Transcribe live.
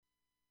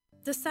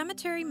The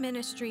cemetery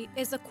ministry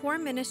is a core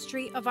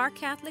ministry of our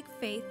Catholic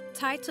faith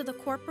tied to the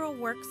corporal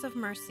works of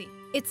mercy.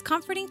 It's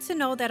comforting to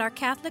know that our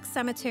Catholic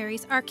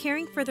cemeteries are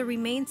caring for the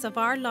remains of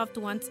our loved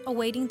ones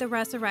awaiting the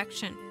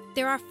resurrection.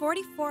 There are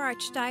 44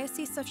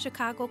 Archdiocese of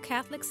Chicago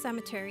Catholic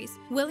cemeteries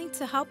willing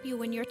to help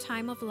you in your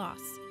time of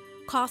loss.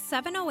 Call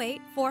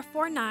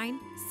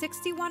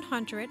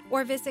 708-449-6100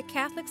 or visit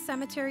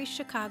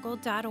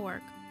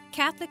CatholicCemeteriesChicago.org.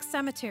 Catholic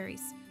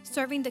Cemeteries,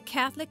 serving the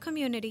Catholic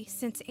community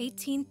since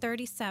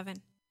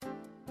 1837.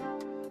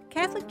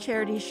 Catholic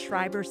Charities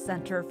Schreiber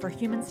Center for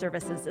Human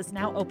Services is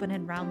now open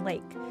in Round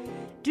Lake.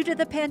 Due to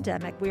the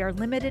pandemic, we are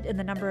limited in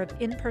the number of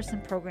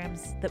in-person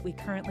programs that we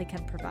currently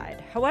can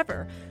provide.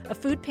 However, a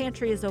food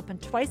pantry is open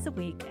twice a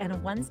week and a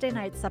Wednesday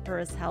night supper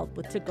is held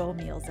with to-go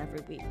meals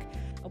every week.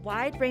 A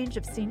wide range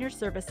of senior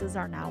services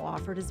are now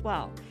offered as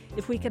well.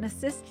 If we can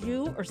assist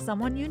you or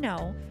someone you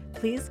know,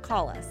 please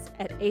call us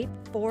at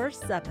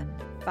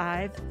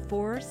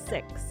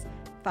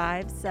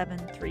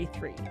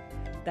 847-546-5733.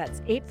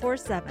 That's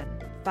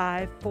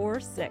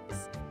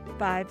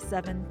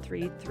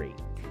 847-546-5733.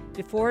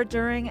 Before,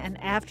 during, and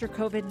after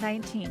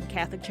COVID-19,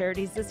 Catholic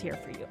Charities is here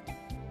for you.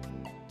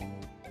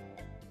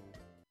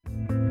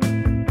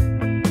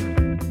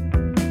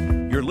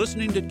 You're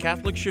listening to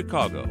Catholic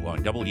Chicago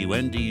on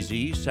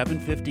WNDZ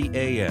 750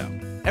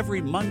 AM. Every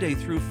Monday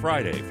through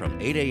Friday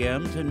from 8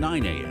 a.m. to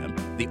 9 a.m.,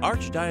 the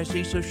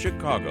Archdiocese of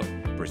Chicago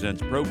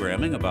presents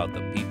programming about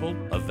the people,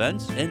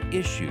 events, and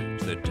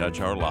issues that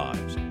touch our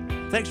lives.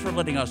 Thanks for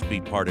letting us be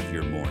part of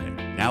your morning.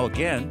 Now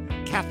again,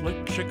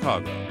 Catholic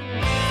Chicago.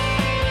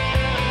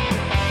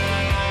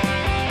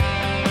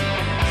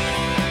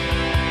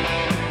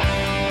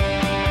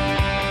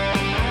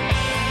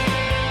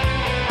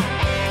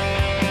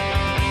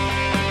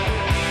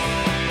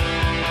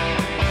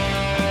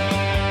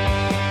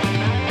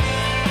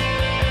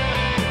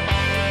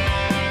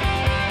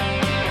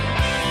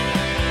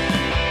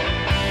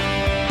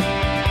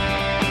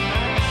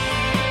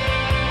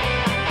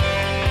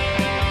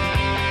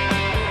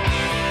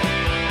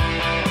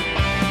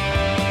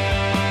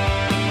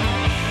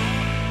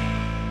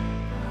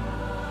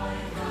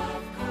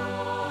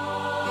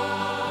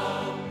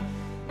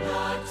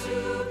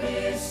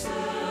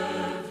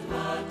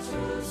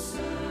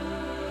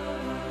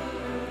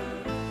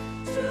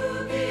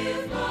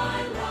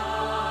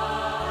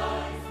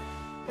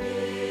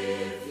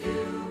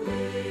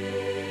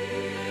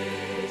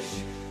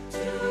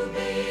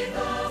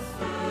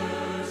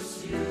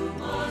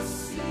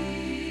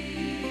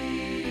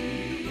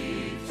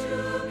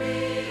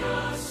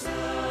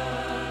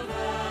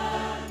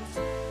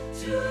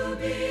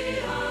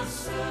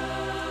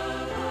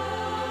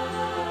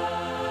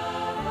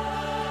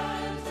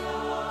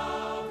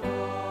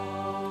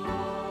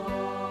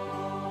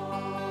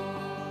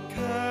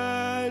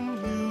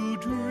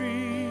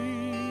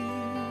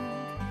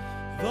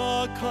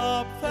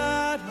 Cup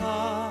that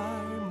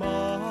I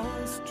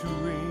must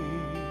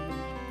drink.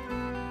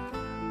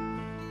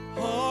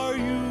 Are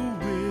you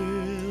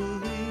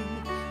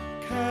willing?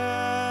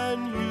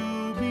 Can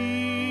you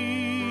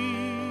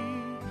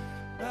be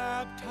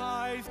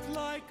baptized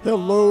like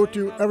Hello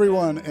to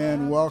everyone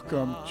and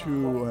welcome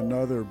to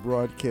another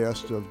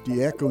broadcast of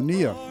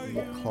Diakonia,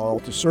 the call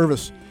to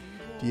service.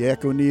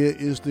 Diakonia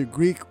is the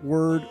Greek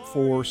word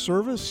for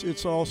service.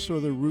 It's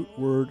also the root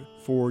word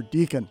for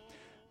deacon.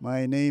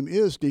 My name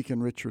is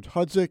Deacon Richard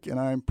Hudzik, and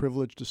I'm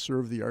privileged to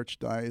serve the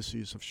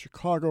Archdiocese of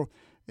Chicago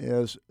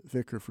as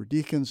Vicar for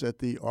Deacons at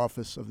the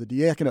Office of the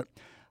Diaconate.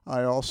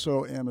 I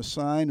also am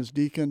assigned as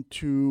deacon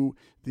to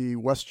the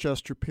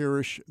Westchester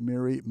Parish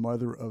Mary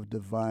Mother of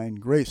Divine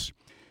Grace.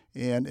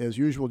 And as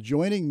usual,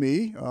 joining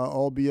me,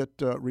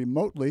 albeit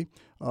remotely,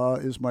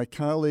 is my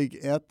colleague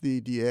at the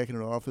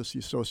Diaconate Office, the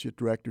Associate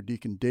Director,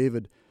 Deacon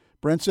David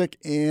Brentzik.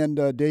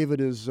 And David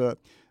is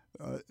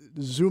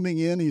zooming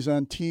in. He's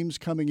on Teams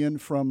coming in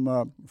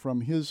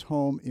from his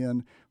home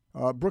in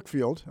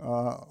Brookfield.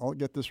 I'll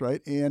get this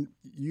right. And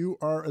you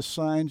are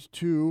assigned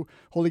to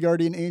Holy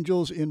Guardian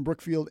Angels in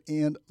Brookfield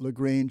and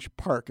LaGrange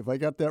Park. Have I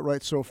got that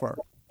right so far?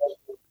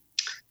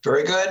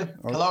 Very good. Okay.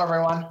 Hello,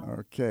 everyone.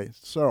 Okay.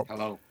 So,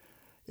 hello.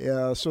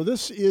 So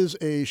this is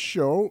a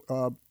show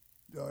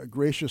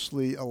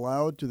graciously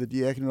allowed to the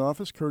Diaconate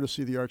Office,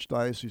 courtesy of the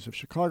Archdiocese of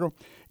Chicago.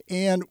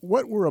 And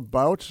what we're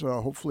about,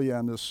 hopefully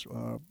on this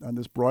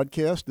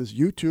broadcast, is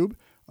YouTube.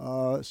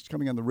 It's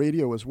coming on the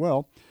radio as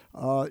well.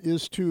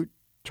 Is to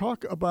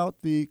talk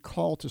about the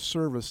call to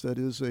service that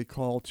is a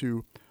call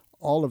to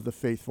all of the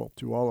faithful,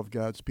 to all of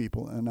God's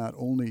people, and not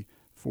only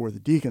for the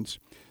deacons.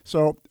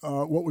 So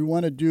what we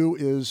want to do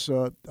is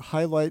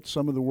highlight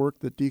some of the work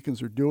that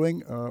deacons are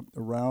doing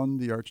around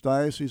the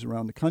Archdiocese,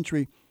 around the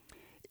country,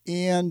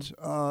 and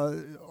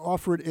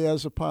offer it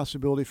as a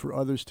possibility for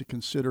others to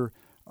consider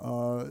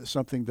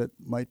something that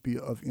might be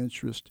of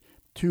interest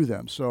to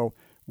them. So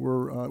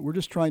we're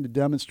just trying to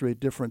demonstrate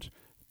different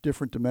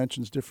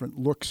dimensions, different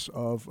looks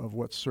of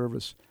what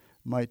service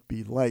might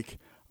be like.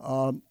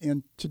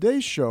 In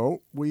today's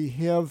show, we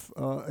have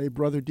a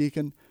brother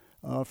deacon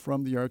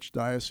from the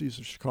Archdiocese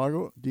of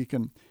Chicago,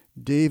 Deacon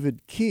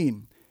David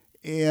Keene.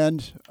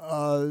 And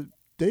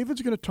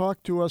David's going to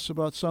talk to us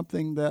about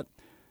something that,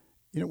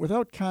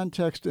 without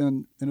context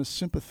and a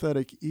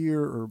sympathetic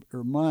ear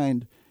or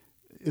mind,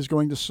 is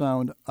going to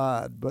sound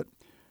odd. But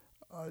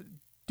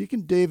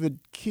Deacon David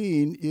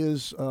Keene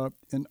is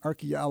an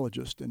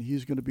archaeologist, and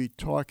he's going to be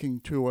talking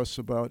to us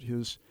about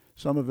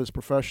some of his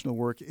professional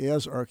work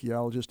as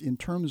archaeologist in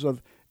terms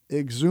of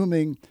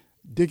exhuming,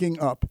 digging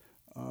up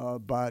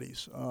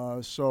bodies.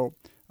 So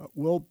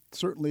we'll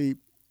certainly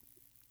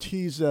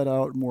tease that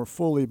out more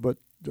fully, but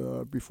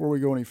before we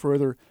go any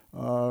further,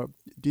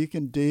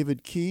 Deacon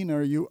David Keene,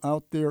 are you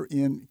out there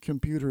in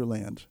computer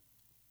land?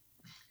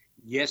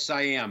 Yes,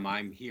 I am.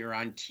 I'm here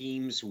on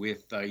Teams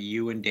with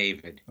you and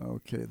David.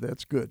 Okay,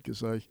 that's good,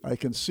 because I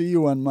can see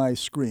you on my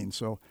screen.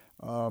 So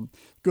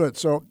good.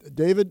 So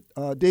David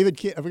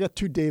Keene, I've got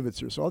two Davids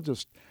here, so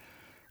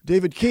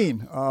David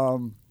Keene,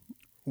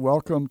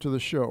 welcome to the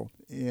show.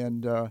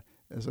 And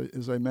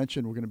as I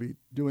mentioned, we're going to be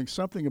doing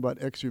something about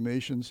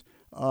exhumations.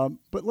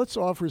 But let's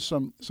offer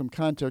some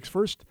context.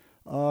 First,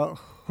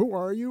 who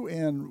are you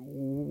and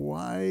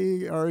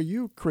why are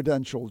you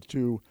credentialed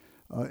to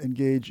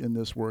engage in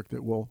this work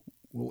that we'll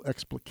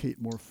explicate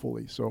more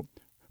fully? So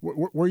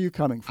where are you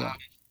coming from?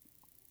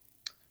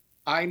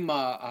 I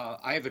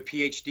have a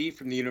PhD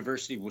from the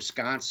University of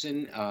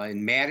Wisconsin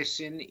in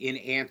Madison in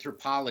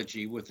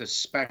anthropology with a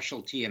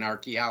specialty in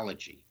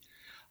archaeology.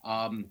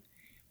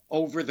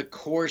 Over the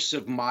course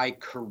of my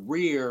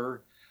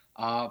career,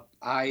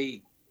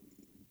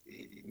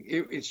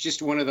 it's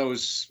just one of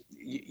those,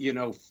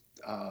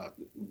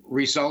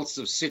 results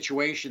of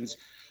situations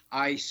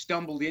I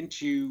stumbled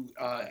into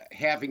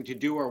having to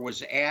do or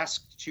was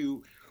asked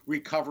to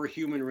recover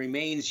human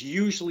remains,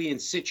 usually in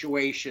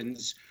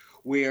situations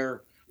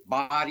where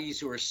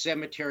bodies or a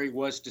cemetery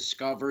was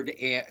discovered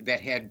that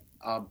had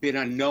been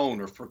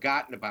unknown or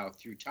forgotten about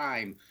through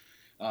time.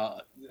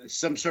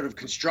 Some sort of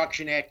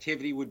construction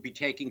activity would be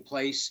taking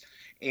place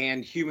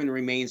and human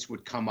remains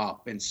would come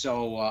up. And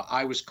so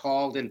I was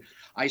called, and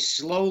I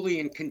slowly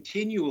and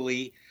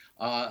continually,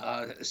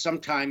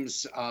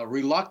 sometimes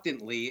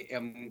reluctantly,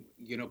 am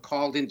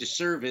called into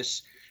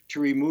service to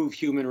remove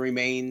human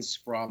remains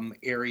from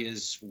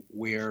areas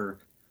where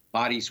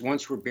bodies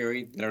once were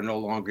buried that are no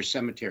longer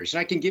cemeteries.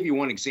 And I can give you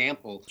one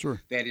example. Sure.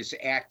 That is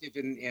active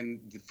in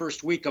the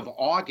first week of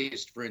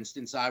August. For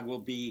instance, I will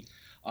be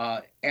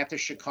at the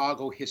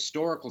Chicago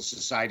Historical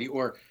Society,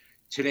 or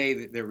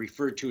today they're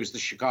referred to as the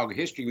Chicago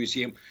History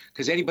Museum,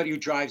 because anybody who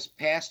drives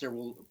past there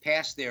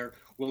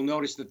will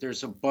notice that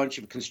there's a bunch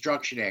of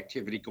construction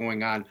activity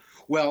going on.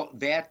 Well,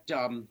 that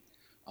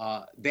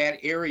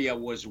area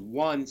was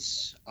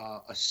once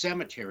a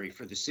cemetery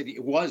for the city.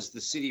 It was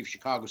the City of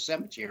Chicago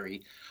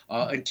Cemetery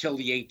until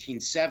the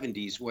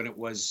 1870s, when it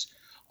was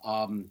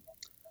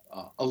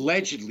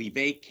allegedly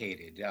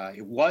vacated.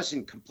 It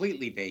wasn't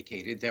completely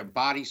vacated. Their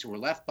bodies were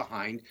left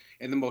behind,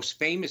 and the most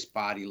famous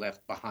body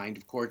left behind,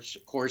 of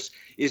course,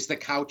 is the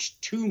Couch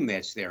tomb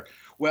that's there.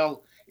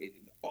 Well,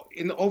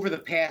 over the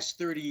past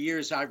 30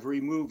 years, I've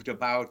removed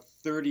about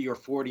 30 or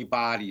 40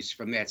 bodies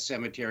from that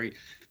cemetery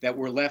that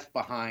were left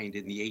behind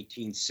in the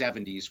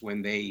 1870s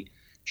when they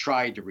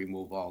tried to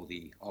remove all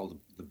the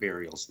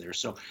burials there.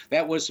 So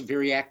that was a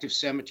very active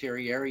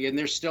cemetery area, and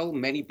there's still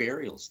many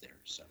burials there.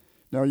 So.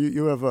 Now,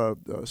 you have a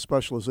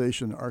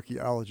specialization,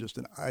 archaeologist,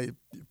 and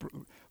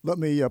let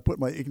me put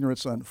my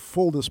ignorance on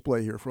full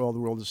display here for all the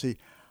world to see.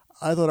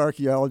 I thought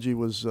archaeology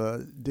was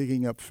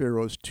digging up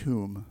Pharaoh's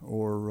tomb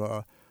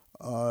or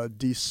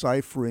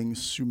deciphering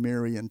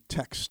Sumerian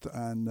text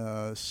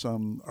on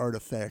some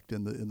artifact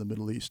in the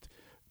Middle East.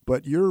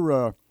 But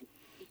you're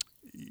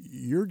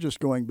just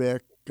going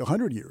back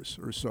 100 years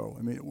or so.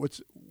 I mean,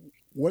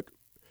 where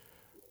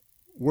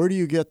do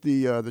you get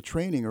the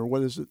training, or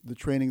what is it, the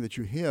training that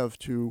you have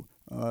to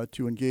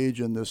engage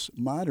in this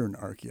modern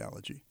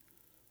archaeology?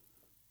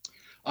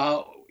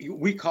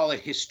 We call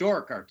it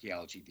historic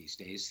archaeology these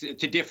days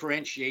to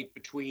differentiate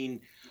between,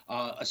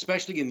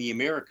 especially in the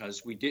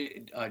Americas, we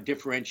did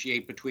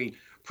differentiate between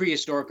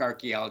prehistoric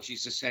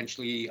archaeologies,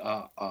 essentially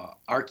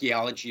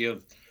archaeology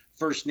of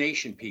First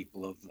Nation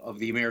people, of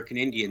the American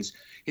Indians.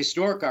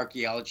 Historic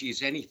archaeology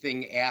is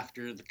anything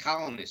after the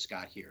colonists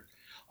got here.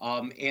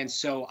 And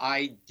so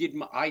I did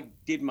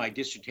my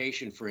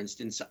dissertation, for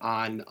instance,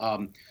 on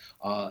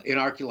an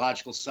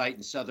archaeological site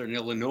in southern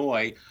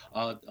Illinois,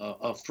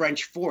 a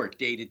French fort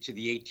dated to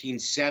the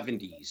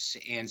 1870s.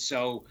 And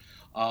so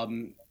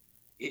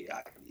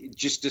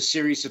just a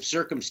series of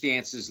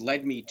circumstances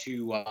led me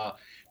to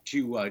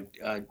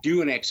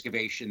do an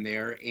excavation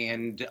there,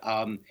 and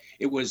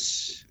it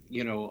was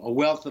a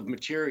wealth of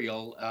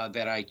material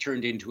that I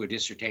turned into a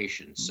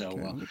dissertation.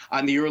 So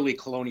on the early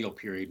colonial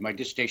period, my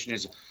dissertation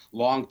has a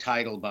long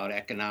title about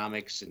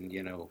economics and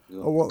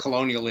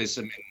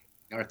colonialism in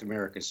North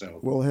America. So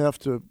we'll have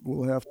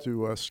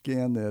to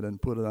scan that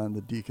and put it on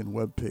the Deacon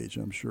webpage.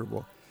 I'm sure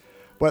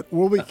but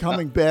we'll be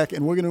coming back,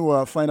 and we're going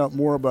to find out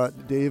more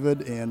about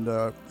David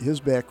and his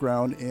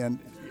background and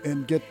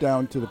get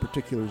down to the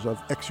particulars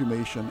of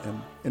exhumation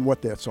and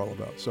what that's all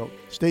about. So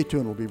stay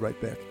tuned. We'll be right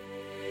back.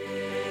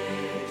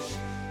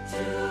 To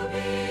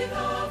be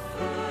the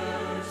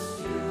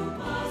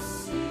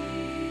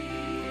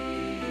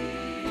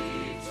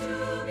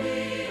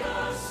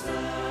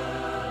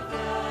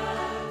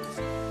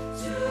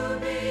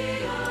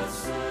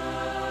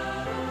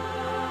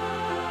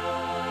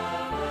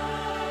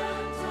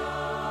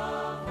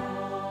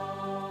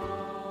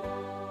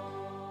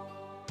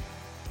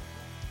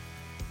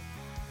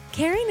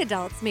Caring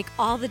adults make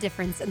all the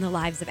difference in the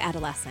lives of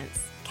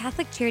adolescents.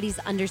 Catholic Charities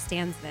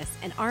understands this,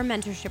 and our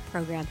mentorship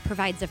program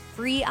provides a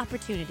free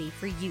opportunity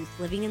for youth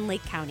living in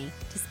Lake County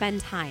to spend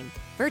time,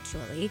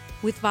 virtually,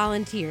 with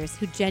volunteers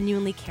who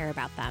genuinely care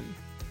about them.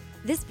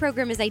 This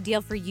program is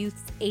ideal for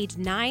youths age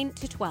 9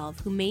 to 12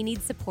 who may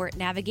need support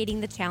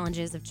navigating the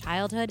challenges of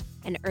childhood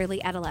and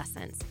early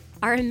adolescence.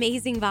 Our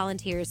amazing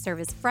volunteers serve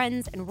as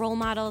friends and role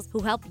models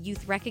who help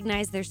youth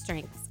recognize their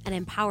strengths and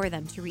empower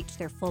them to reach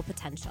their full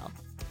potential.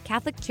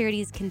 Catholic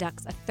Charities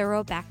conducts a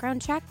thorough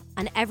background check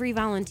on every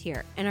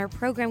volunteer, and our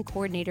program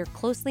coordinator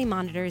closely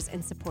monitors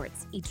and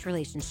supports each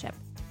relationship.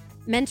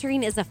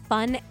 Mentoring is a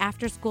fun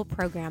after-school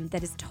program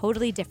that is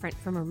totally different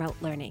from remote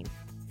learning.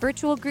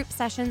 Virtual group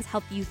sessions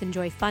help youth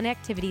enjoy fun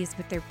activities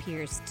with their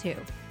peers, too.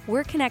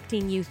 We're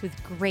connecting youth with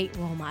great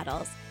role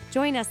models.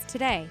 Join us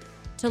today.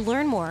 To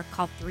learn more,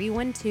 call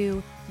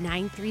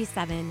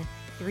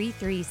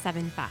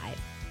 312-937-3375.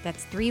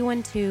 That's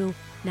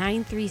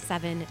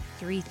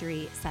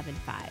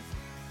 312-937-3375.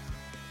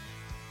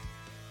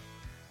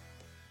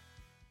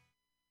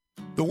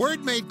 The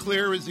Word Made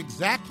Clear is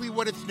exactly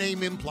what its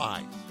name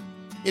implies.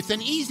 It's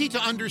an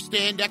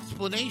easy-to-understand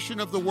explanation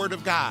of the Word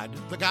of God,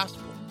 the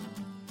Gospel.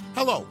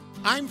 Hello,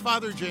 I'm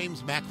Father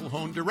James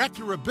McElhone,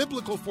 Director of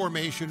Biblical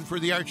Formation for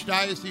the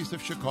Archdiocese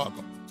of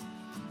Chicago.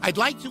 I'd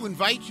like to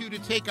invite you to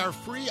take our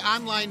free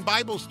online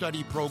Bible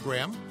study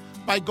program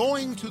by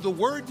going to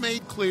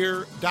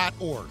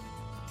thewordmadeclear.org.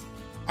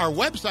 Our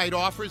website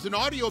offers an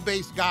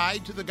audio-based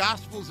guide to the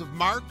Gospels of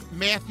Mark,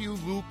 Matthew,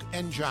 Luke,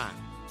 and John.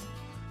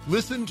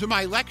 Listen to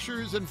my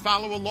lectures and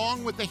follow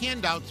along with the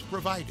handouts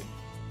provided.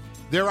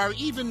 There are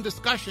even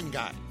discussion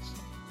guides.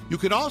 You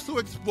can also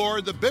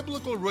explore the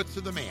biblical roots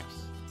of the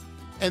Mass.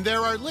 And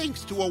there are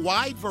links to a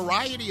wide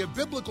variety of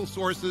biblical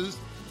sources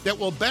that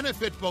will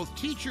benefit both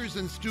teachers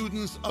and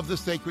students of the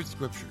sacred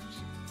scriptures.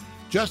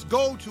 Just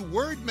go to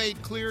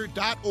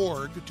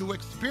wordmadeclear.org to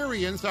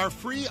experience our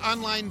free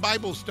online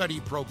Bible study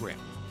program.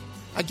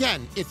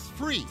 Again, it's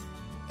free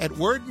at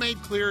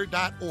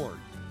wordmadeclear.org.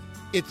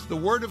 It's the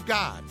Word of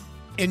God.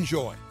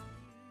 Enjoy.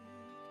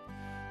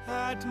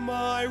 At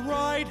my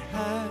right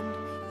hand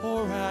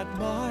or at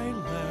my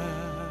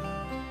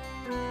left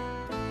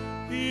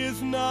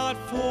is not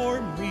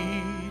for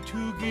me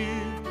to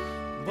give,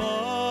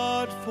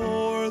 but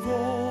for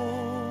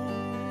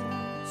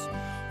those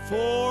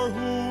for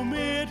whom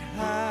it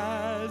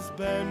has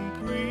been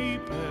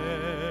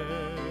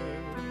prepared.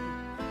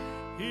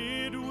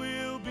 It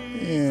will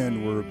be.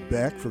 And we're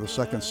back for the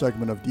second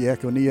segment of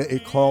Diaconia, a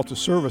call to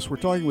service. We're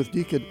talking with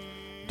Deacon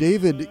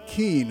David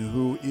Keene,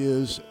 who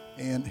is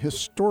an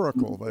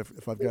historical,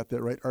 if I've got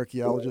that right,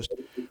 archaeologist.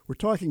 We're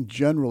talking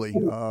generally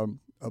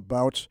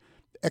about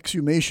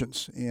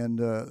exhumations, and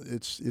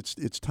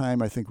it's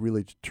time, I think,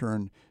 really to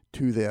turn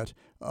to that.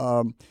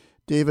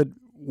 David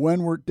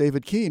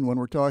Keene, when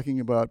we're talking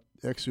about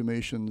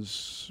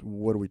exhumations,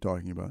 what are we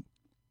talking about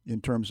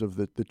in terms of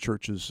the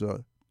church's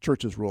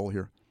role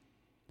here?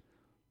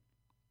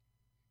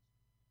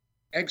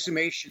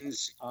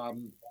 Exhumations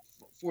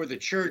for the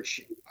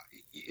church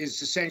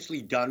is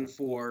essentially done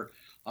for,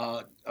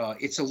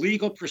 it's a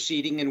legal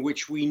proceeding in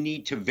which we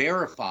need to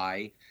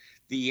verify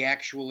the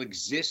actual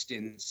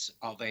existence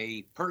of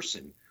a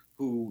person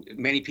who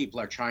many people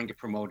are trying to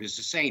promote as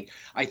a saint.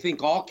 I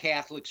think all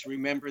Catholics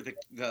remember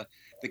the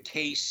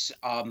case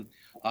and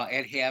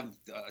have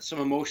some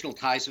emotional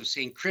ties of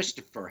St.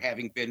 Christopher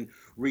having been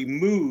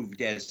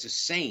removed as a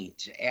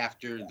saint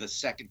after the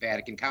Second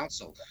Vatican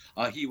Council.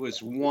 He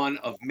was one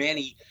of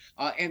many,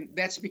 and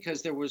that's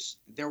because there was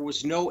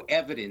no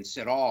evidence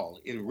at all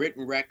in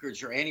written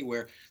records or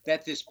anywhere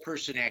that this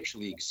person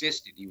actually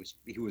existed. He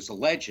was a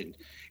legend,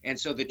 and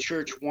so the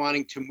church,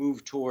 wanting to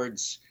move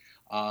towards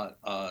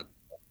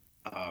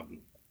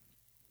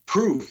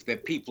proof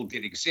that people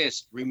did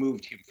exist,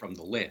 removed him from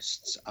the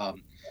lists.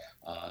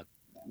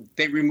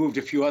 They removed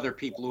a few other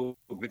people who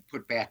have been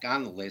put back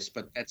on the list,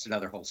 but that's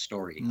another whole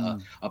story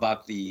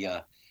about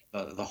the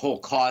whole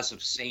cause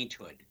of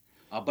sainthood.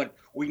 But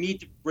we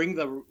need to bring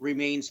the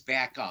remains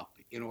back up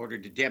in order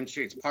to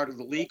demonstrate it's part of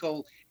the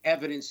legal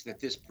evidence that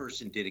this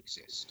person did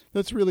exist.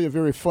 That's really a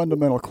very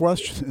fundamental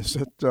question: is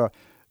that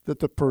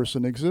the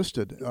person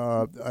existed?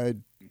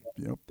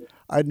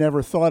 I'd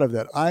never thought of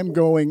that. I'm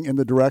going in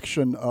the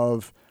direction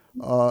of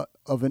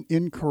an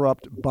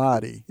incorrupt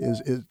body.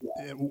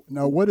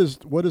 Now what is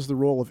the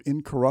role of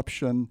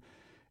incorruption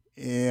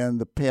and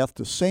the path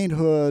to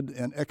sainthood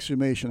and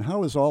exhumation?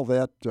 How is all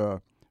that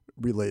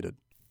related?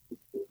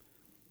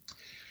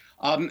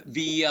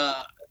 The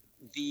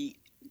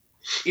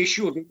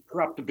issue of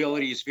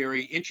incorruptibility is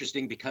very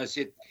interesting because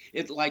it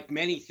like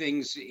many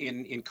things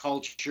in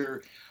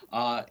culture,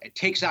 it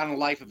takes on a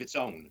life of its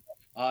own.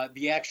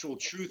 The actual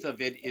truth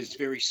of it is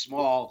very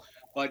small,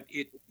 but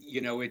it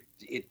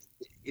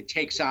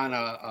takes on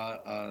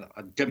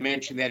a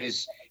dimension that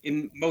is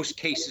in most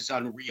cases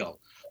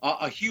unreal.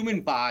 A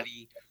human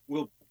body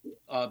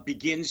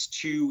begins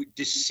to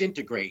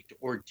disintegrate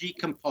or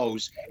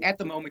decompose at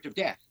the moment of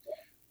death.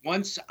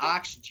 once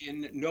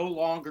oxygen no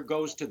longer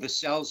goes to the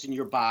cells in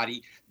your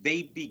body,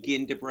 they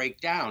begin to break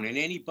down. And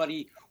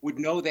anybody would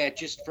know that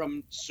just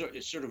from sort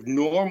of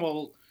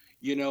normal,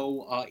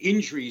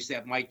 injuries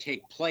that might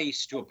take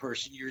place to a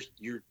person.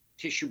 Your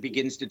tissue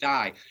begins to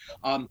die.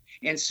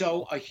 And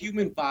so a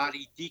human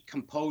body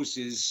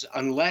decomposes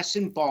unless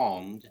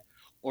embalmed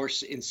or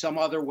in some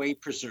other way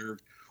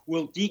preserved,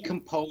 will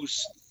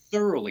decompose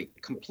thoroughly,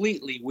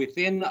 completely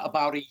within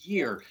about a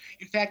year.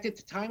 In fact, at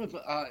the time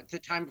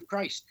of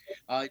Christ,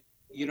 the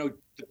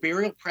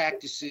burial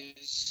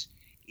practices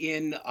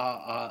in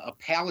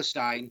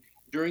Palestine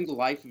during the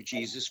life of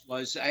Jesus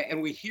was,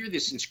 and we hear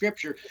this in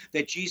Scripture,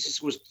 that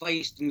Jesus was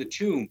placed in the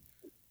tomb.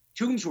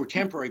 Tombs were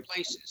temporary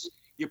places.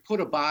 You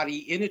put a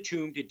body in a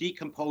tomb to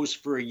decompose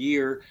for a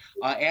year.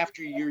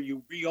 After a year,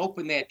 you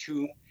reopen that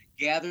tomb,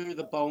 gather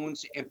the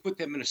bones, and put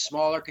them in a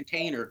smaller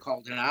container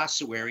called an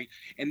ossuary,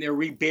 and they're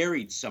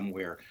reburied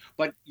somewhere.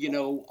 But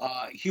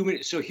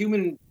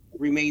human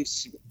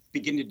remains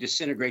begin to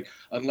disintegrate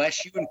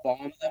unless you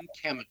embalm them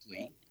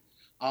chemically,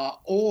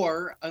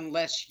 or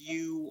unless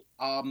you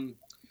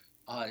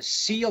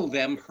seal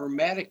them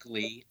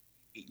hermetically,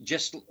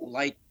 just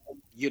like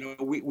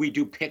we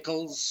do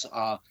pickles.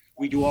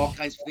 We do all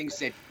kinds of things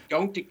that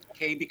don't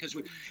decay because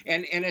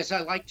and as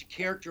I like to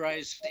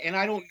characterize, and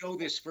I don't know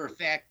this for a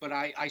fact, but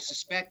I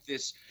suspect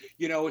this,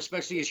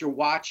 especially as you're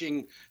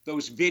watching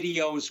those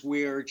videos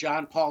where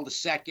John Paul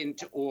II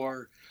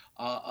or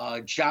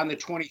John the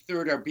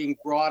 23rd are being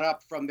brought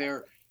up from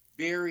their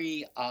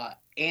very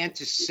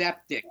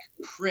antiseptic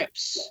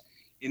crypts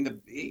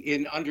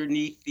in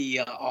underneath the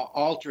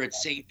altar at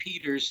St.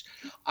 Peter's.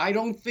 I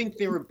don't think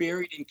they were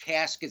buried in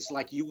caskets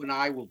like you and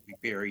I will be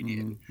buried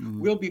in.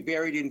 Mm-hmm. We'll be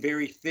buried in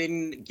very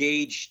thin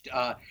gauged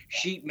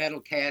sheet metal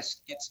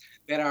caskets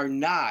that are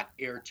not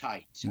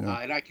airtight. Yeah.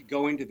 And I could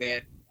go into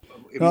that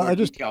in more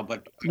detail.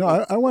 But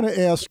I want to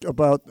ask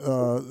about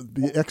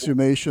the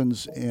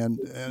exhumations and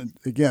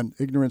again,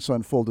 ignorance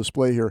on full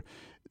display here.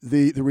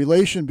 The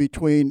relation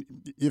between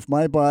if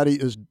my body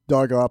is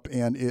dug up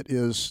and it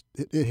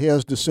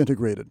has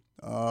disintegrated,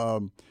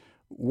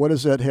 what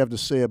does that have to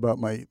say about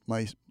my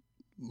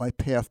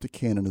path to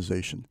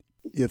canonization,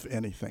 if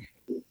anything?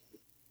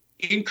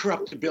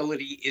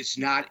 Incorruptibility is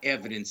not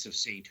evidence of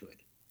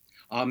sainthood.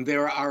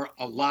 There are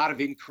a lot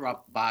of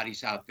incorrupt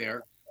bodies out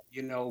there.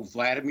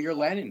 Vladimir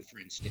Lenin, for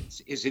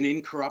instance, is an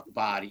incorrupt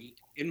body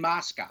in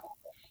Moscow,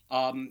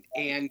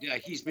 and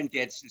he's been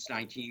dead since the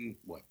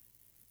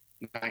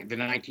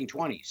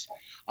 1920s.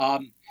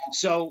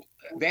 So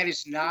that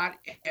is not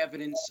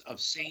evidence of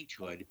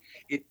sainthood.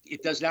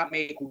 It does not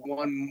make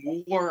one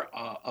more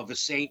of a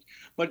saint.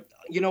 But,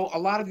 a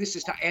lot of this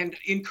is, and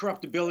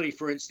incorruptibility,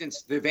 for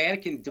instance, the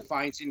Vatican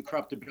defines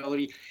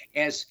incorruptibility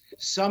as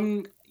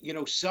some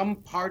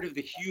part of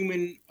the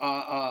human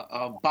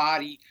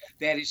body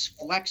that is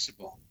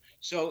flexible.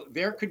 So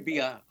there could be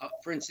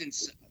for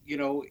instance,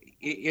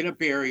 in a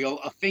burial,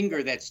 a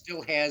finger that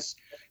still has,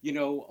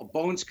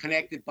 bones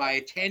connected by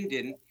a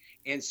tendon.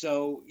 And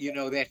so,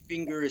 that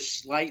finger is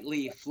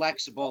slightly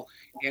flexible,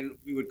 and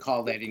we would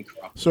call that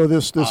incorruptible. So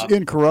this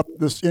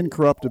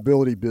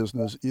incorruptibility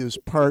business is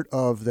part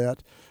of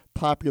that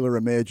popular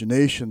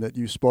imagination that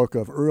you spoke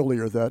of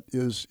earlier that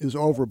is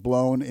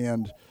overblown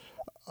and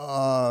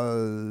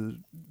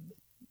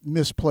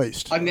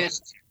misplaced.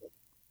 Unnecessary.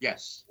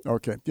 Yes.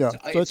 Okay. Yeah.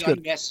 It's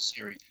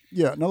unnecessary.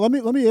 Yeah. Now let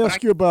me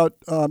ask you about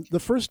the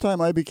first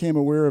time I became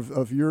aware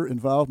of your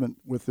involvement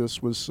with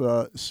this was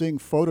seeing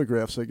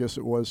photographs, I guess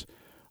it was,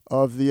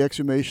 of the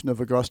exhumation of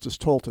Augustus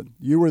Tolton.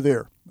 You were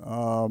there.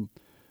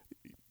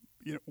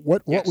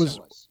 What was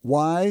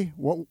why?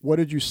 What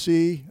did you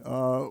see?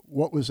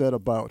 What was that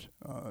about?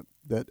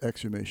 That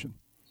exhumation?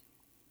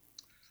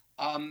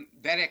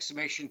 That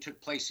exhumation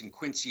took place in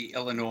Quincy,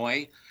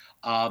 Illinois.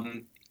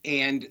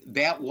 And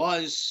that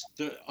was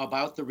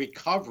about the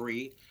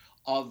recovery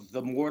of the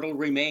mortal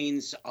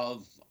remains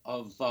of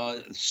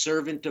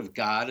servant of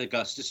God,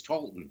 Augustus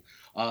Tolton.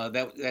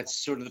 That's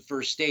sort of the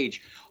first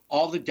stage.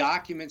 All the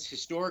documents,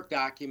 historic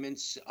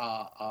documents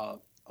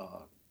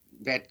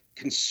that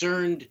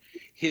concerned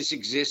his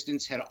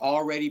existence had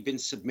already been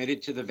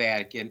submitted to the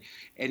Vatican,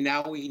 and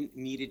now we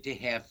needed to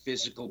have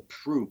physical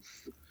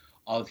proof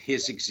of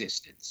his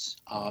existence.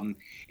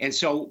 And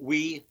so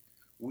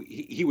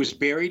he was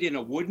buried in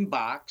a wooden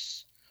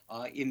box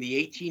in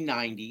the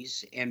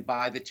 1890s, and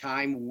by the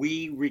time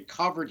we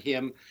recovered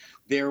him,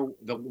 the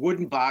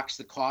wooden box,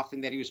 the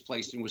coffin that he was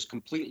placed in, was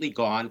completely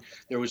gone.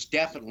 There was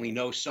definitely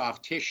no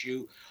soft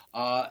tissue,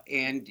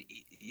 and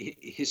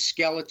his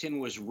skeleton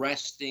was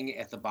resting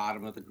at the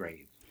bottom of the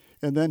grave.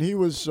 And then he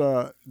was.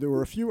 There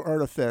were a few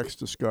artifacts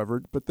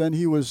discovered, but then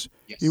he was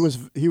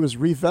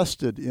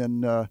revested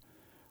in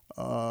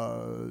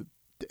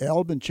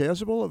Albin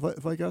Chasuble.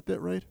 If I got that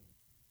right.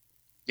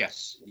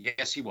 Yes,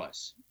 he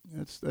was.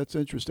 That's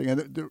interesting,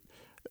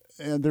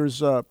 and there's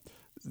the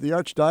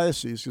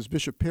Archdiocese, because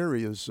Bishop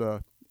Perry is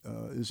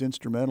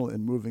instrumental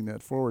in moving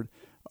that forward.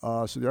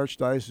 So the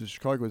Archdiocese of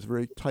Chicago has a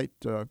very tight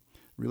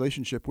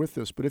relationship with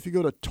this. But if you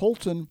go to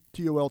Tolton,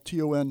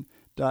 TOLTON.org,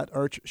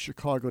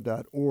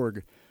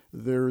 www.archchicago.org.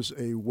 There's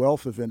a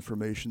wealth of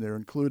information there,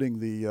 including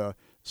the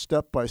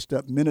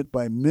step-by-step,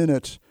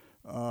 minute-by-minute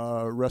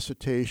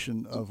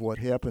recitation of what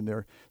happened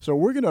there. So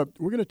we're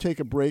gonna take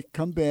a break,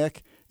 come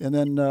back, and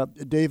then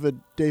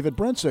David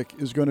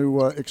Brensick is going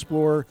to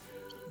explore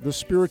the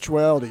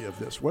spirituality of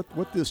this.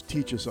 What this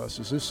teaches us.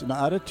 Is this an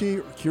oddity,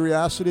 or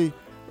curiosity,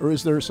 or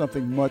is there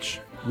something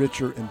much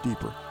richer and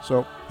deeper?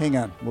 So hang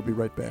on. We'll be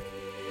right back.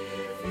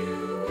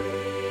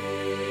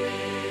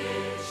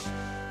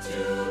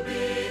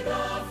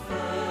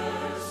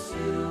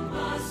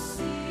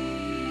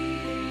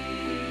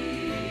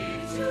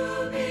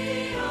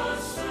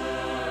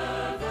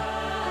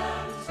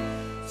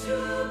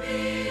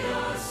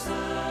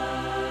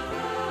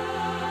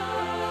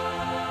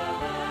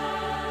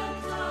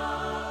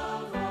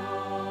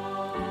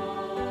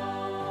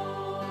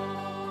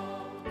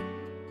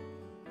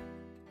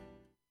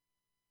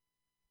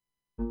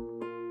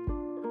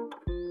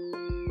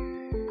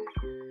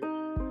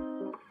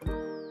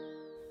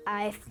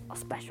 I feel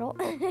special.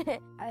 I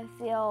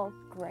feel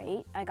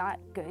great. I got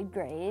good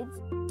grades.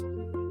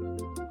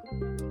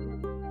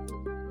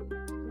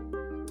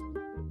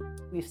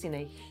 We've seen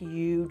a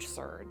huge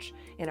surge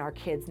in our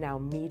kids now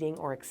meeting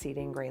or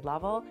exceeding grade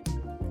level.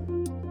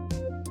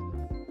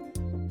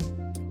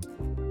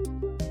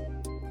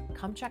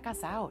 Come check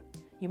us out.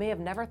 You may have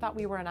never thought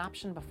we were an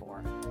option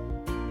before.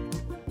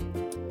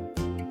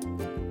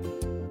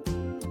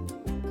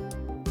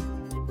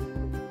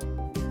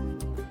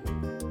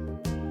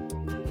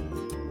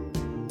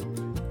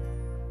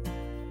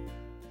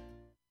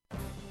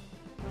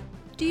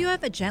 Do you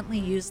have a gently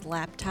used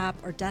laptop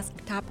or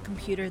desktop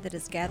computer that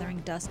is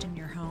gathering dust in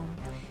your home?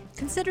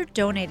 Consider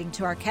donating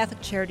to our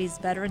Catholic Charities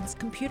Veterans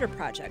Computer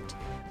Project.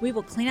 We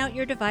will clean out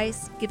your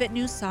device, give it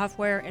new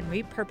software, and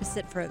repurpose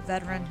it for a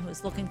veteran who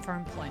is looking for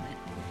employment.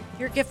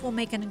 Your gift will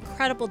make an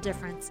incredible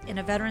difference in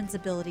a veteran's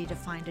ability to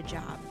find a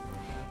job.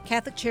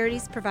 Catholic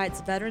Charities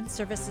provides veteran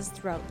services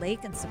throughout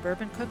Lake and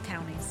suburban Cook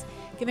counties,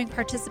 giving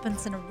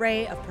participants an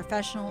array of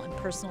professional and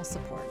personal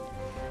support.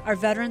 Our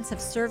veterans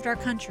have served our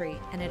country,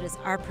 and it is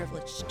our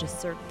privilege to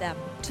serve them.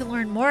 To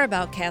learn more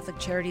about Catholic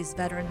Charities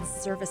Veterans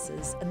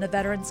Services and the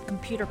Veterans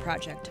Computer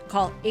Project,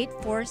 call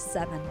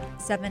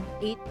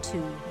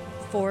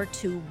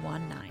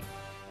 847-782-4219.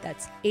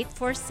 That's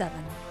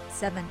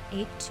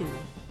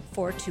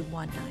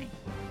 847-782-4219.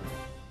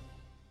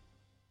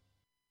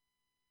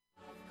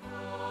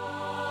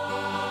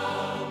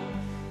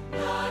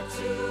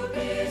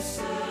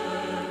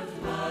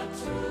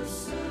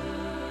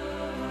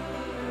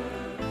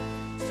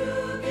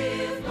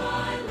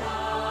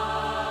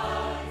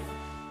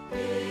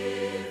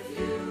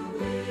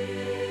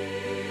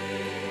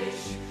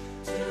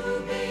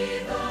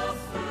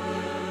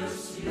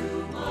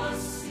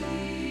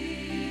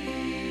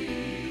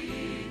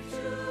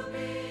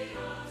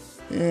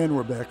 And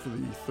we're back for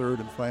the third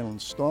and final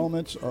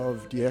installment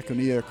of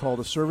Diaconia Call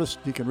to Service.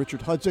 Deacon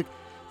Richard Hudzik,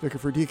 Vicar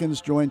for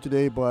Deacons, joined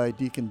today by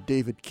Deacon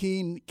David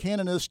Keene,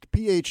 canonist,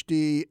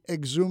 PhD,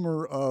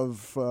 exhumer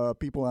of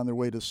people on their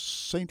way to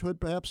sainthood,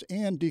 perhaps,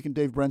 and Deacon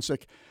Dave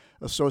Brensick,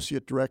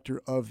 Associate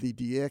Director of the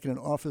Diaconate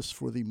Office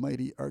for the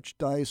mighty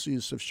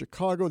Archdiocese of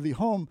Chicago, the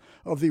home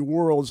of the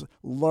world's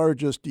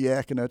largest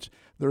diaconate.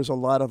 There's a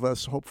lot of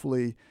us.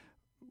 Hopefully,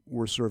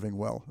 we're serving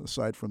well,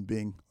 aside from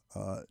being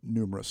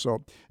numerous.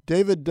 So,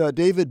 David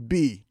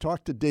B.,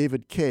 talk to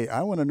David K.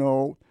 I want to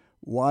know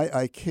why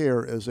I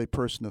care as a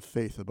person of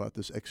faith about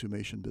this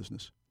exhumation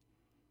business.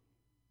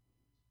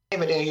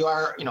 David, you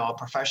are, a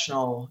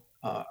professional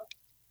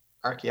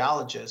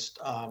archaeologist.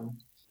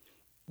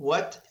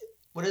 What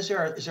is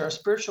there? Is there a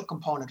spiritual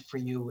component for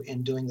you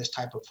in doing this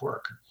type of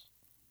work?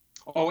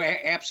 Oh,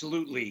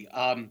 absolutely.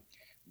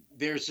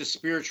 There's a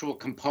spiritual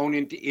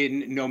component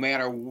in no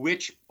matter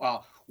which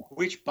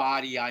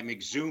body I'm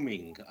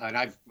exhuming, and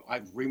I've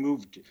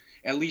removed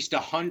at least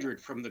 100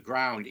 from the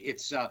ground.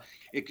 It's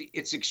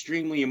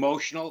extremely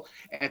emotional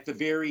at the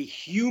very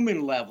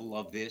human level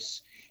of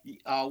this.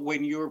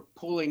 When you're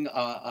pulling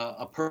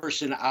a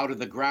person out of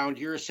the ground,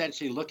 you're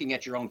essentially looking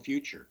at your own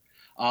future.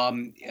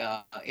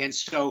 And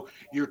so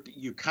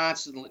you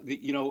constantly,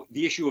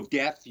 the issue of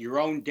death, your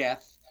own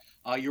death,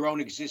 your own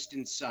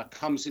existence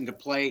comes into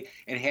play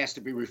and has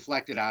to be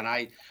reflected on.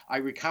 I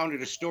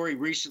recounted a story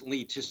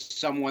recently to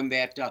someone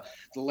that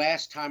the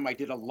last time I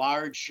did a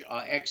large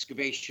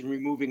excavation,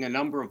 removing a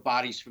number of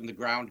bodies from the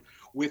ground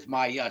with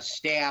my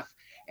staff,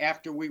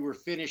 after we were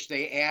finished,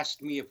 they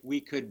asked me if we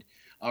could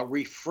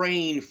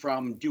refrain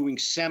from doing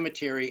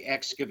cemetery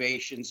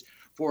excavations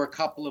for a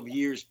couple of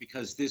years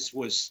because this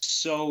was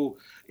so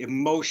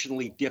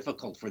emotionally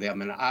difficult for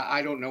them. And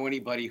I don't know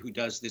anybody who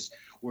does this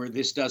where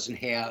this doesn't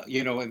have,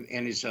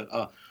 and is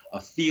a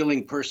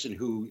feeling person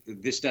who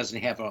this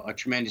doesn't have a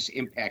tremendous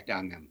impact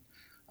on them.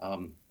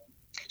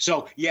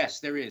 So yes,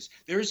 there is.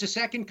 There is a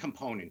second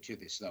component to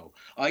this, though.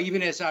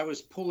 Even as I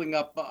was pulling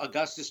up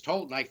Augustus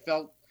Tolton, I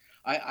felt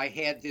I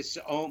had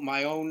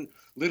my own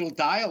little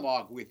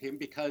dialogue with him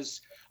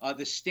because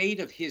the state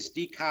of his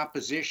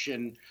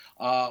decomposition,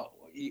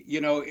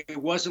 it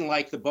wasn't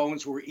like the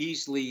bones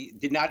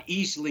did not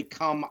easily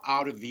come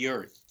out of the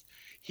earth.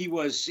 He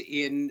was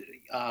in,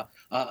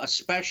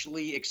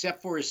 especially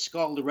except for his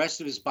skull, the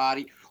rest of his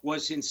body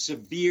was in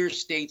severe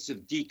states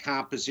of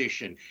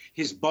decomposition.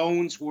 His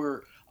bones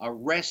were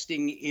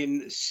resting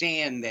in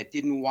sand that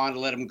didn't want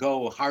to let him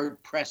go,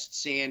 hard-pressed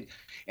sand,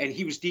 and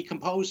he was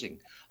decomposing.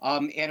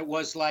 And it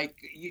was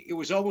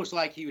almost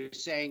like he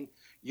was saying,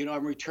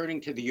 I'm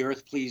returning to the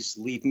earth. Please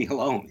leave me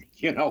alone.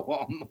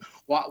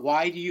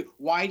 Why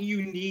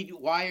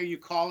are you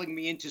calling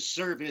me into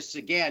service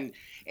again?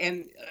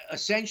 And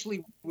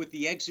essentially, with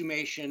the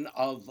exhumation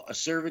of a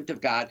servant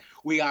of God,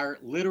 we are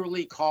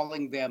literally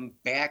calling them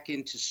back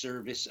into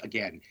service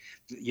again.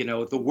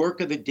 The work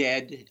of the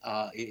dead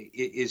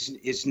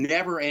is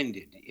never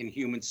ended in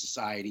human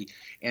society,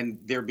 and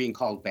they're being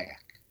called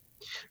back.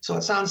 So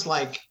it sounds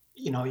like,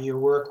 your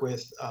work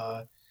with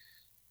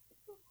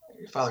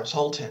Father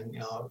Tolton,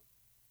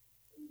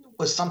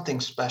 was something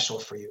special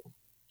for you.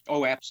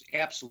 Oh,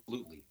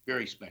 absolutely.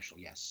 Very special,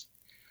 yes.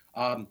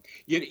 I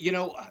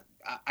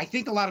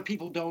think a lot of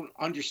people don't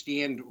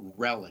understand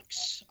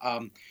relics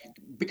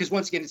because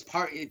once again,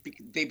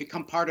 they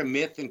become part of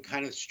myth and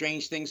kind of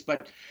strange things.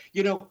 But,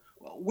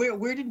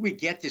 where did we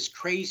get this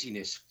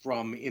craziness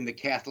from in the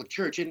Catholic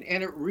Church? And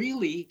it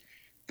really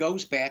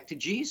goes back to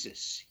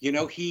Jesus.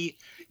 He,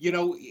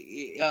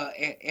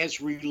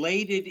 as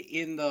related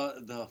in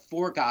the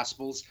four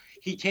Gospels,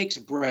 he takes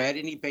bread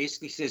and he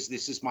basically says,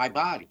 "This is my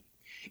body."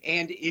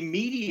 And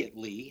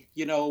immediately,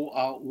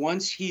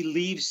 once he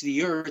leaves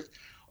the earth,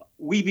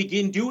 we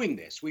begin doing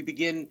this. We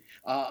begin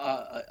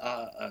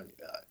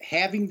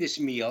having this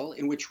meal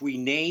in which we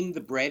name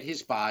the bread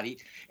his body,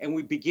 and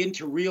we begin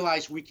to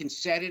realize we can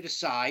set it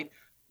aside.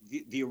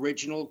 The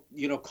original,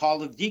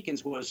 call of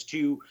deacons was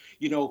to,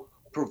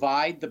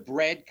 provide the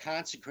bread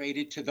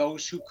consecrated to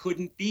those who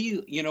couldn't be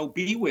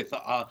with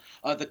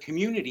the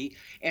community.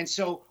 And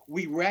so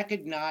we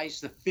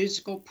recognize the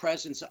physical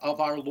presence of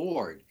our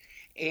Lord,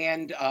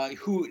 and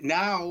who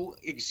now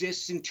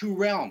exists in two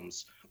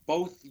realms,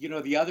 both,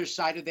 the other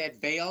side of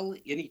that veil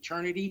in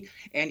eternity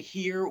and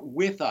here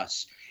with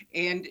us.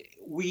 And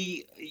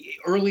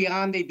early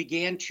on, they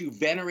began to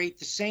venerate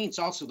the saints,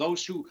 also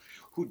those who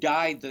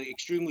died, the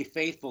extremely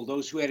faithful,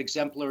 those who had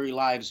exemplary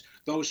lives,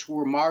 those who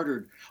were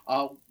martyred.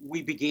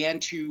 We began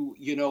to,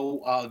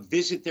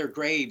 visit their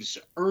graves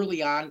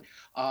early on,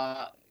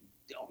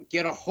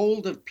 get a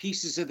hold of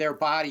pieces of their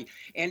body.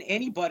 And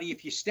anybody,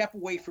 if you step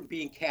away from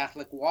being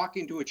Catholic, walk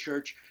into a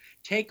church,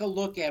 take a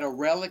look at a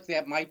relic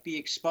that might be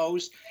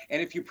exposed.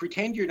 And if you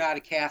pretend you're not a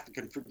Catholic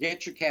and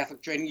forget your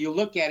Catholic training, you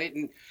look at it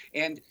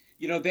and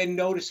then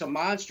notice a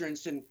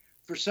monstrance. And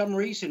for some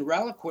reason,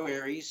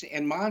 reliquaries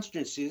and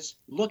monstrances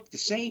look the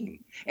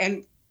same.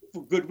 And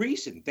for good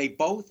reason. They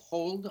both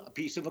hold a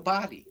piece of a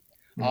body.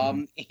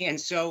 Mm-hmm. And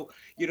so,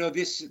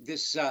 this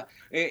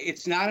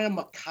it's not a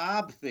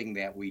macabre thing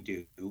that we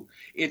do.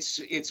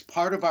 It's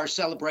part of our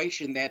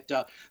celebration that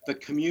the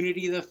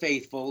community of the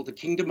faithful, the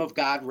kingdom of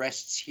God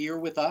rests here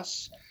with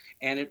us,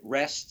 and it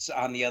rests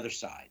on the other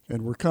side.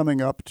 And we're coming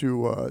up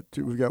to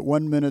we've got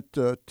 1 minute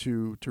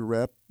to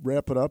wrap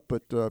it up,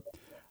 but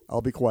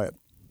I'll be quiet.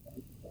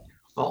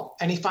 Well,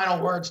 any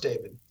final words,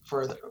 David,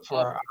 for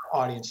our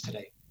audience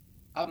today?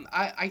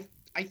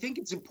 I think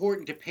it's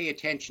important to pay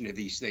attention to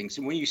these things.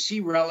 And when you see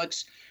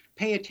relics,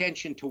 pay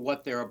attention to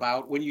what they're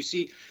about. When you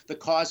see the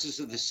causes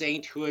of the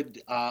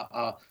sainthood,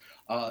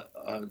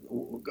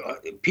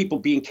 people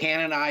being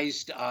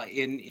canonized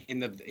in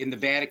the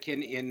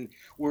Vatican,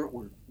 where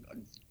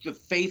the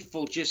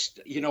faithful just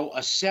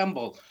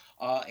assemble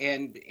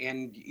and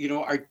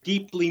are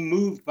deeply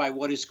moved by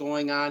what is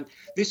going on.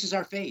 This is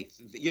our faith.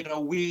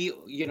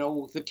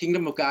 The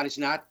kingdom of God is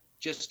not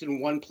just in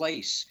one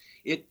place.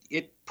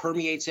 It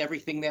permeates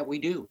everything that we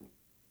do.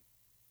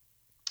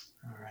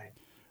 All right.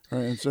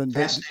 And so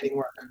fascinating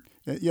work.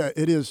 Yeah,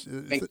 it is.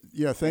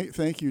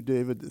 Thank you,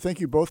 David.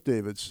 Thank you both,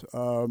 Davids.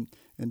 And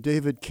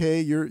David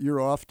K., you're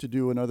off to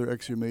do another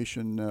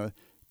exhumation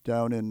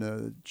down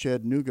in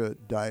Chattanooga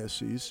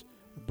Diocese.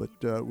 But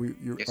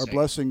our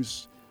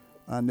blessings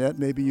on that.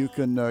 Maybe you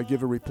can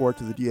give a report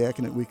to the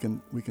diaconate.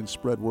 We can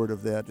spread word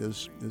of that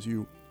as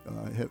you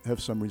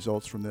have some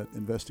results from that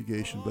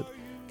investigation. But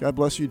God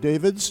bless you,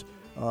 Davids.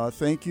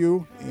 Thank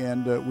you,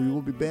 and we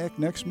will be back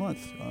next month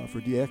for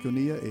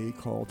Diaconia, a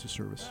call to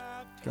service.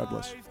 God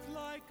bless.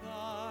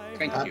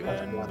 Thank you.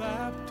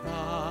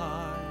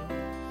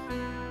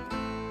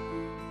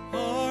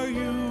 Are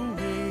you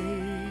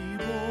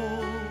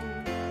able?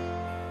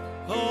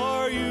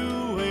 Are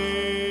you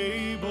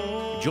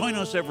able? Join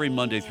us every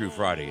Monday through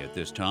Friday at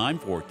this time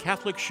for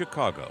Catholic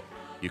Chicago.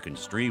 You can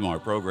stream our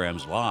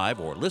programs live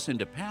or listen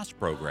to past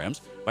programs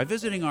by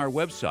visiting our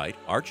website,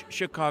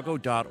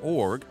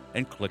 archchicago.org,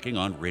 and clicking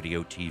on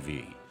Radio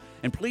TV.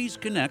 And please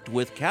connect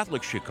with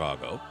Catholic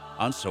Chicago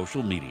on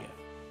social media.